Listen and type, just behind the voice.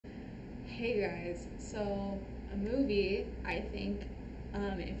Hey guys, so a movie, I think,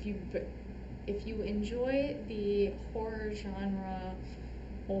 if you enjoy the horror genre,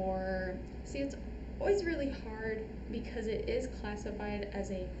 or see, it's always really hard because it is classified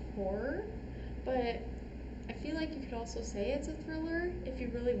as a horror, but I feel like you could also say it's a thriller if you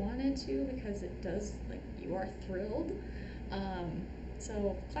really wanted to, because it does, like, you are thrilled. Um,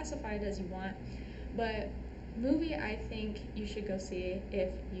 so classify it as you want, but movie I think you should go see if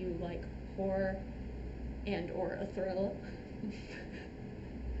you like horror and or a thrill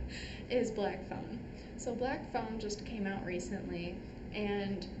is Black Phone. So Black Phone just came out recently,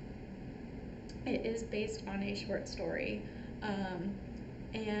 and it is based on a short story. Um,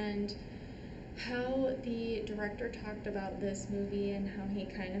 and how the director talked about this movie and how he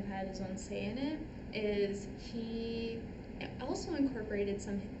kind of had his own say in it is he also incorporated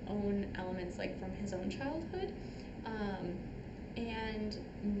some own elements, like from his own childhood, um, and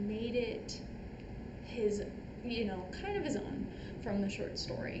made it his, kind of his own from the short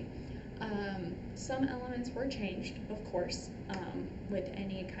story. Some elements were changed, of course, with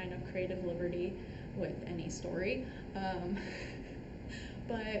any kind of creative liberty with any story. Um,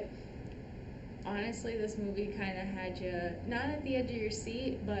 but honestly, this movie kind of had you not at the edge of your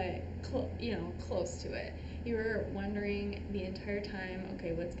seat, but close to it. You were wondering the entire time,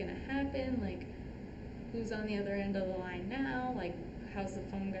 okay, what's gonna happen? Like, who's on the other end of the line now? Like, how's the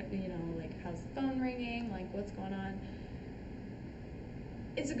phone? How's the phone ringing? Like, what's going on?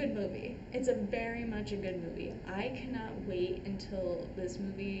 It's a good movie. It's a very much a good movie. I cannot wait until this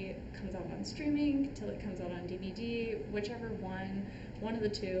movie comes out on streaming, till it comes out on DVD, whichever one of the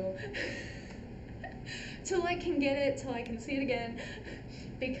two. Till I can get it, till I can see it again,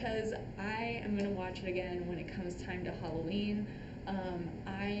 because I am gonna watch it again when it comes time to Halloween.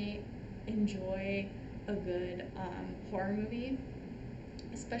 I enjoy a good horror movie,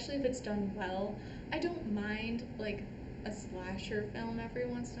 especially if it's done well. I don't mind like a slasher film every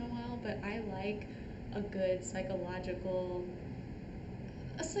once in a while, but I like a good psychological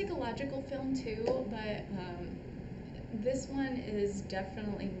film too. But this one is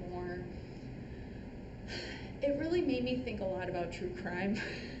definitely more. It really made me think a lot about true crime.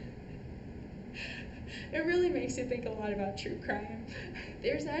 It really makes you think a lot about true crime.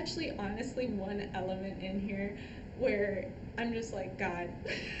 There's actually, honestly, one element in here where I'm just like, God,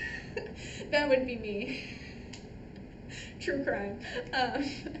 that would be me. True crime.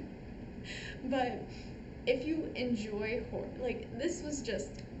 But if you enjoy horror, like, this was just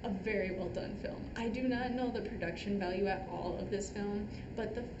a very well done film. I do not know the production value at all of this film,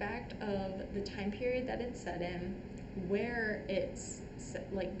 but the fact of the time period that it's set in, where it's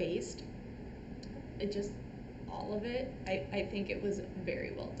like based, it just, all of it, I think it was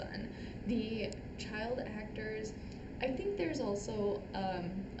very well done. The child actors, I think there's also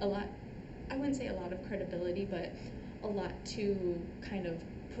a lot, I wouldn't say a lot of credibility, but a lot to kind of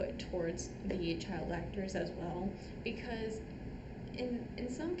put towards the child actors as well, because in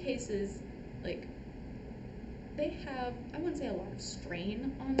some cases, like, they have, I wouldn't say a lot of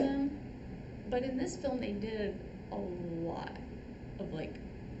strain on them, but in this film they did a lot of like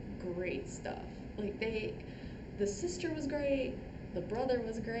great stuff. Like, the sister was great, the brother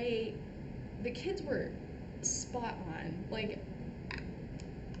was great, the kids were spot on. Like,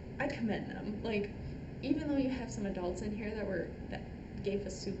 I commend them. Like, even though you have some adults in here that gave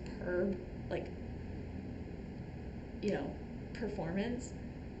a superb, like, performance,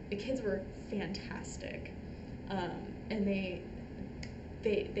 the kids were fantastic, and they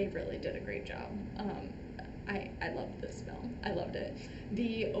really did a great job. I loved this film. I loved it.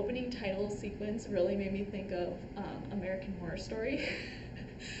 The opening title sequence really made me think of American Horror Story.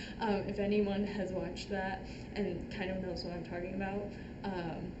 If anyone has watched that and kind of knows what I'm talking about,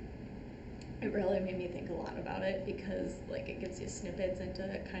 it really made me think a lot about it, because like, it gives you snippets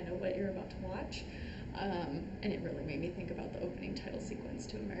into kind of what you're about to watch. And it really made me think about the opening title sequence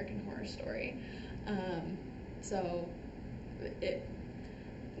to American Horror Story. So,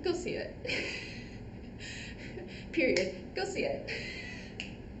 go see it. Period. Go see it.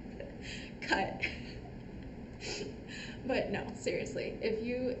 Cut. But no, seriously, if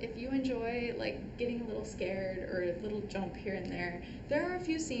you enjoy like getting a little scared or a little jump here and there are a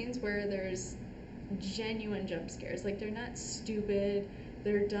few scenes where there's genuine jump scares. Like, they're not stupid,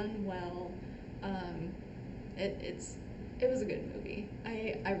 they're done well. It was a good movie.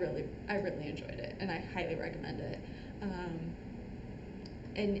 I really enjoyed it, and I highly recommend it.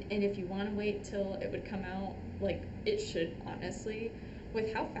 And if you want to wait till it would come out, like, it should, honestly,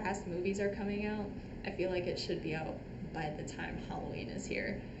 with how fast movies are coming out, I feel like it should be out by the time Halloween is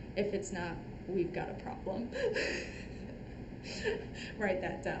here. If it's not, we've got a problem. Write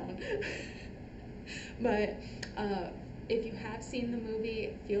that down. But if you have seen the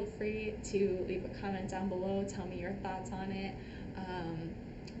movie, feel free to leave a comment down below. Tell me your thoughts on it.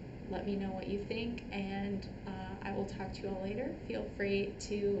 Let me know what you think, and I will talk to you all later. Feel free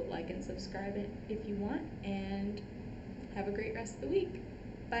to like and subscribe it if you want, and have a great rest of the week.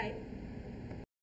 Bye.